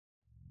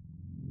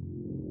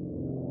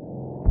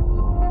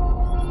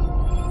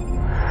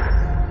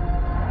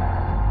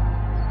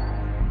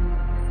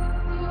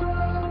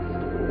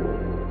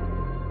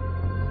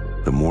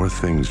more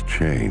things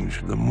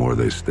change, the more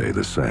they stay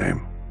the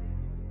same.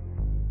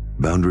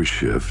 Boundaries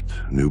shift,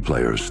 new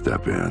players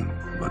step in,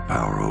 but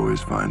power always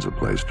finds a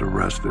place to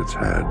rest its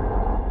head.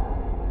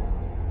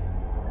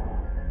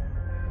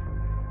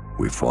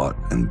 We fought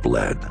and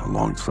bled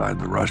alongside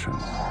the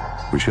Russians.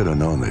 We should have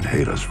known they'd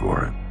hate us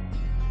for it.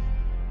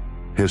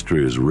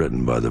 History is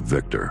written by the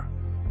victor,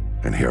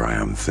 and here I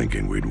am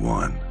thinking we'd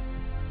won.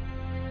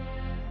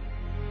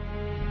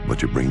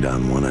 But you bring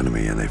down one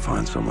enemy and they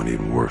find someone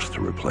even worse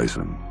to replace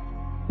him.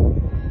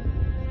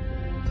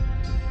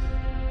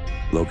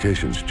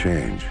 Locations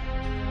change,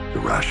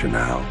 the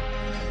rationale,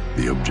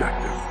 the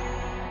objective.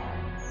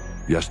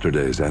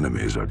 Yesterday's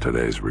enemies are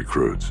today's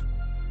recruits.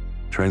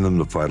 Train them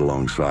to fight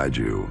alongside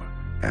you,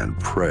 and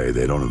pray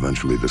they don't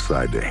eventually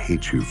decide to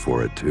hate you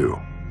for it too.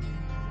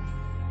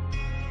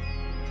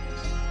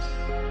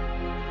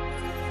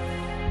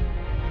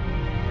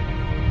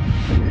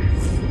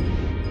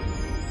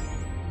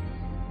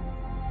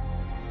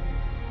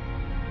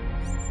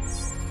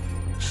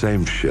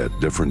 Same shit,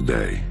 different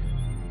day.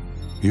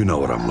 You know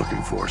what I'm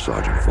looking for,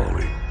 Sergeant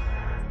Foley.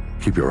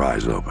 Keep your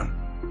eyes open.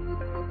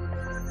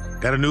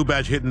 Got a new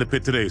batch hit in the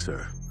pit today,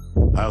 sir.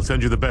 I'll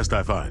send you the best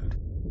I find.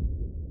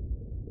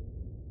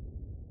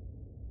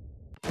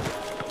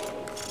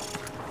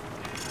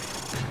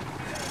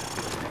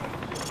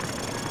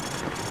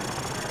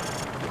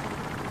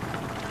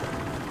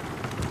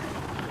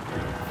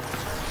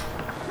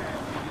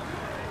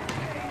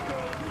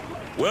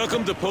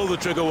 Welcome to Pull the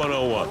Trigger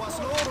 101.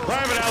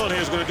 Private Allen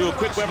here is going to do a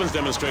quick weapons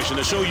demonstration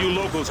to show you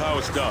locals how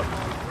it's done.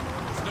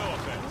 It's no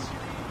offense,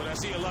 but I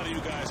see a lot of you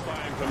guys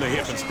firing from the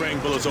hip and spraying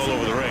bullets all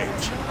over the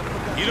range.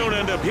 You don't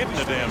end up hitting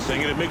the damn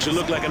thing and it makes you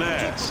look like an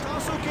ass.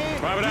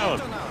 Private Allen,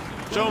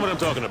 show them what I'm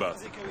talking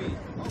about. You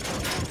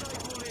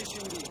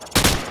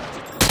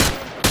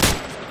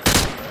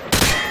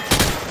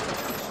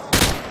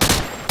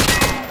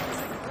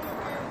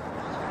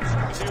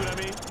see what I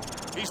mean?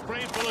 He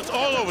sprayed bullets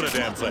all over the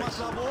damn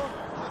place.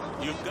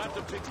 You've got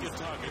to pick your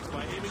targets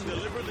by aiming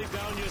deliberately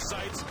down your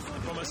sights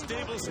from a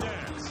stable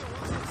stance.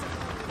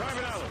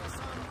 Private Allen,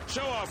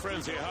 show our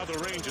friends here how the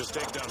Rangers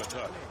take down a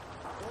target.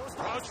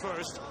 Crouch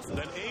first,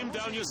 then aim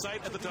down your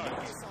sight at the target.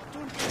 Lock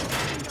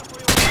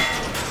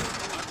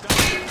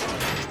down your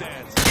target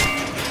stance.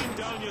 Aim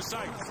down your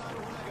sights.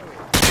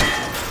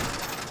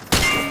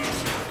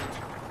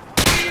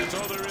 That's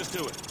all there is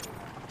to it.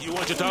 You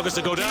want your targets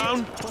to go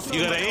down?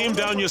 You gotta aim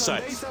down your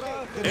sights.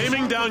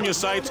 Aiming down your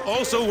sights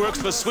also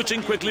works for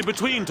switching quickly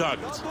between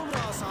targets.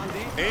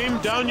 Aim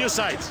down your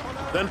sights,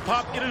 then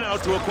pop in and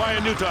out to acquire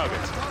new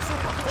targets.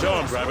 Show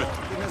them, Private.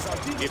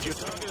 If your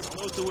target is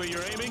close to where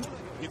you're aiming,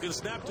 you can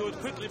snap to it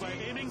quickly by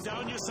aiming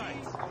down your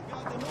sights.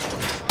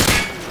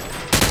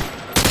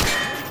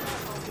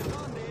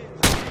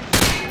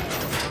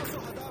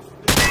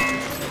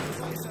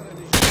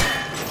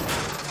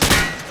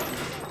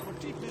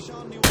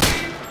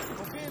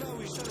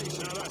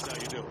 Now that's how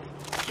you do it.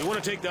 You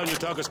want to take down your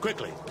targets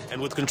quickly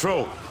and with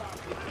control.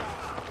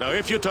 Now,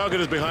 if your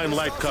target is behind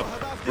light cover,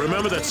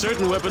 remember that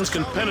certain weapons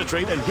can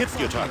penetrate and hit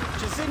your target.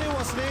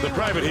 The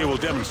private here will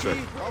demonstrate.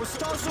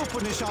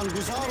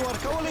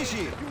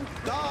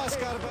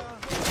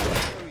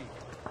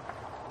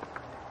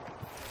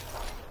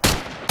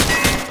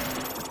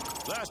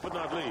 Last but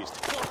not least,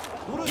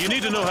 you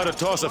need to know how to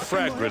toss a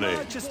frag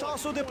grenade.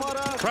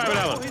 Private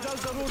Allen,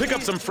 pick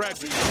up some frag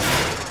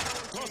grenades.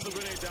 Toss the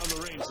grenade down the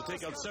range to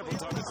take out several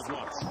targets at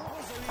once.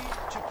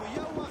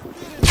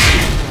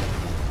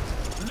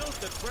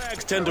 Note that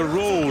frags tend to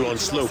roll on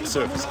sloped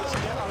surfaces,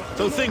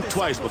 so think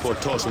twice before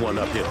tossing one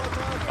uphill.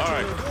 All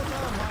right.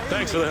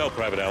 Thanks for the help,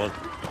 Private Allen.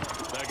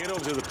 Now get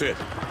over to the pit.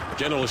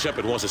 General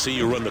Shepard wants to see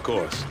you run the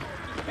course.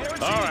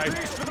 All right.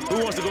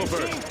 Who wants to go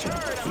first?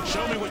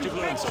 Show me what you've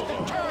learned so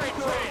far.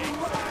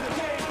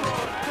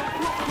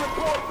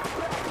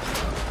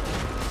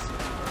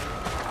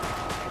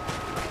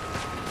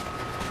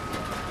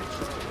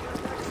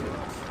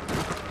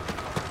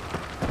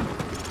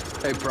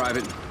 Hey,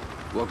 Private.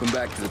 Welcome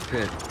back to the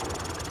pit.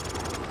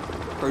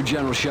 Heard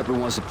General Shepard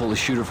wants to pull a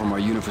shooter from our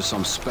unit for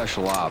some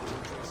special op.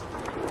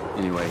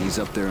 Anyway, he's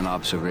up there in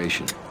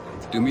observation.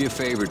 Do me a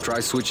favor,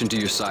 try switching to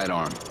your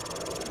sidearm.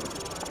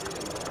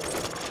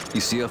 You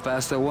see how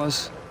fast that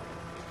was?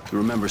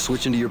 Remember,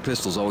 switching to your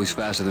pistol's always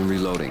faster than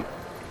reloading.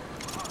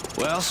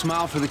 Well,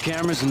 smile for the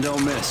cameras and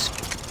don't miss.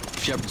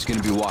 Shepard's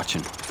gonna be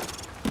watching.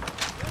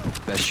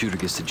 Best shooter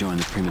gets to join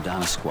the Prima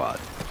Donna squad.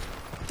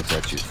 If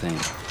that's your thing.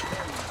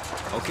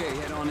 Okay,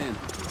 head on in.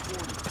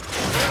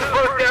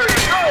 First area,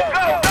 go,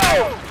 go, go!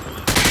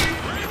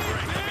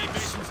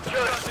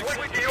 Just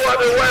switch to your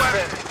other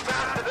weapon.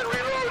 Faster than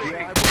reloading.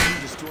 Yeah, I want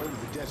you destroyed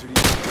with the desert.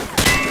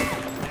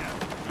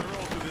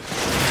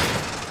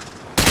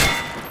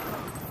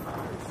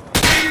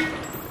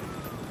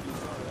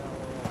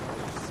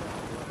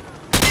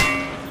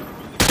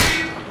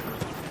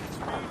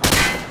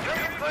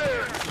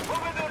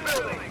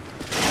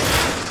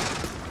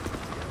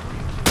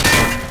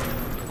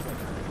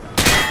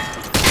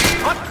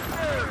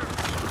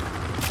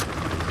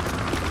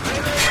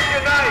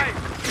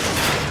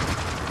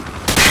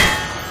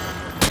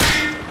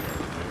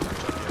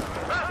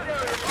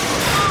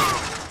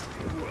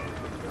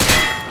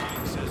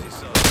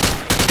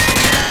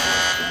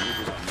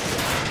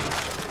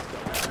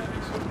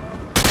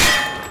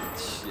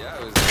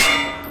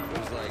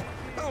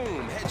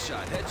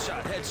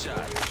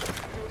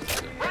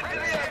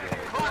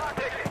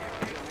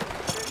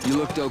 You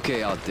looked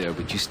okay out there,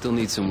 but you still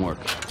need some work.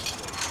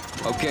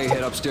 Okay,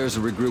 head upstairs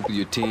and regroup with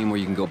your team, or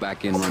you can go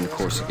back in and run the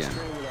course again.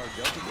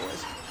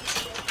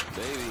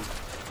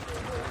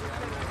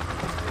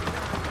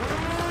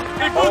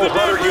 All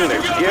Hunter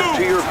units, get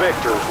to your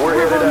victors.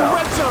 We're headed out.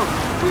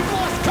 We've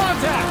lost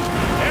contact!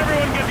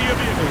 Everyone get to your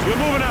vehicles. We're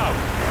moving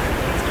out.